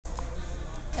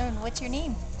And what's your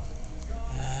name?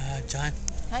 John.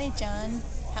 Hi, John.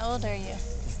 How old are you?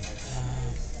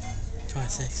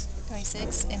 26.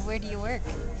 26. And where do you work?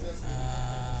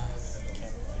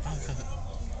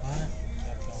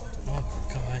 What?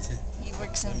 Converted. He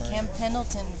works in Camp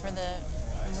Pendleton for the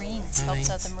Marines. Helps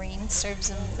out the Marines. Serves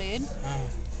them food.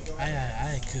 I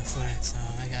had good friends, so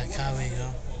I got a colleague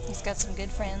though. He's got some good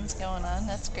friends going on.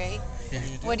 That's great. Yeah.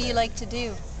 What do you like to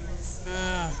do?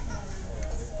 Yeah.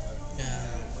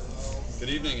 Good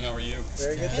evening. How are you?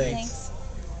 Very good, thanks.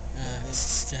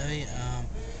 This is Gary.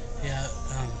 Yeah.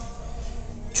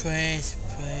 Trades,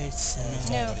 plates, and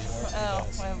No. Oh,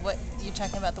 well, what you're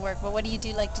talking about the work. But what do you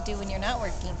like to do when you're not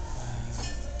working?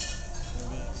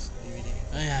 Movies, DVD.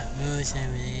 oh yeah, movies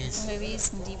and DVDs.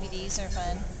 Movies and DVDs are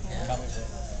fun. Yeah. Comic book.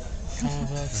 Comic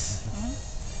books.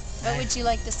 What would you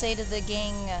like to say to the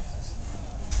gang?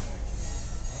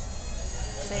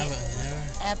 Say How about there?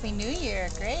 Happy New Year.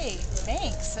 Great.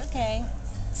 Thanks. Okay.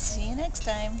 See you next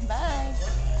time. Bye.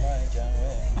 Bye, John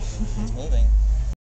Way. It's moving.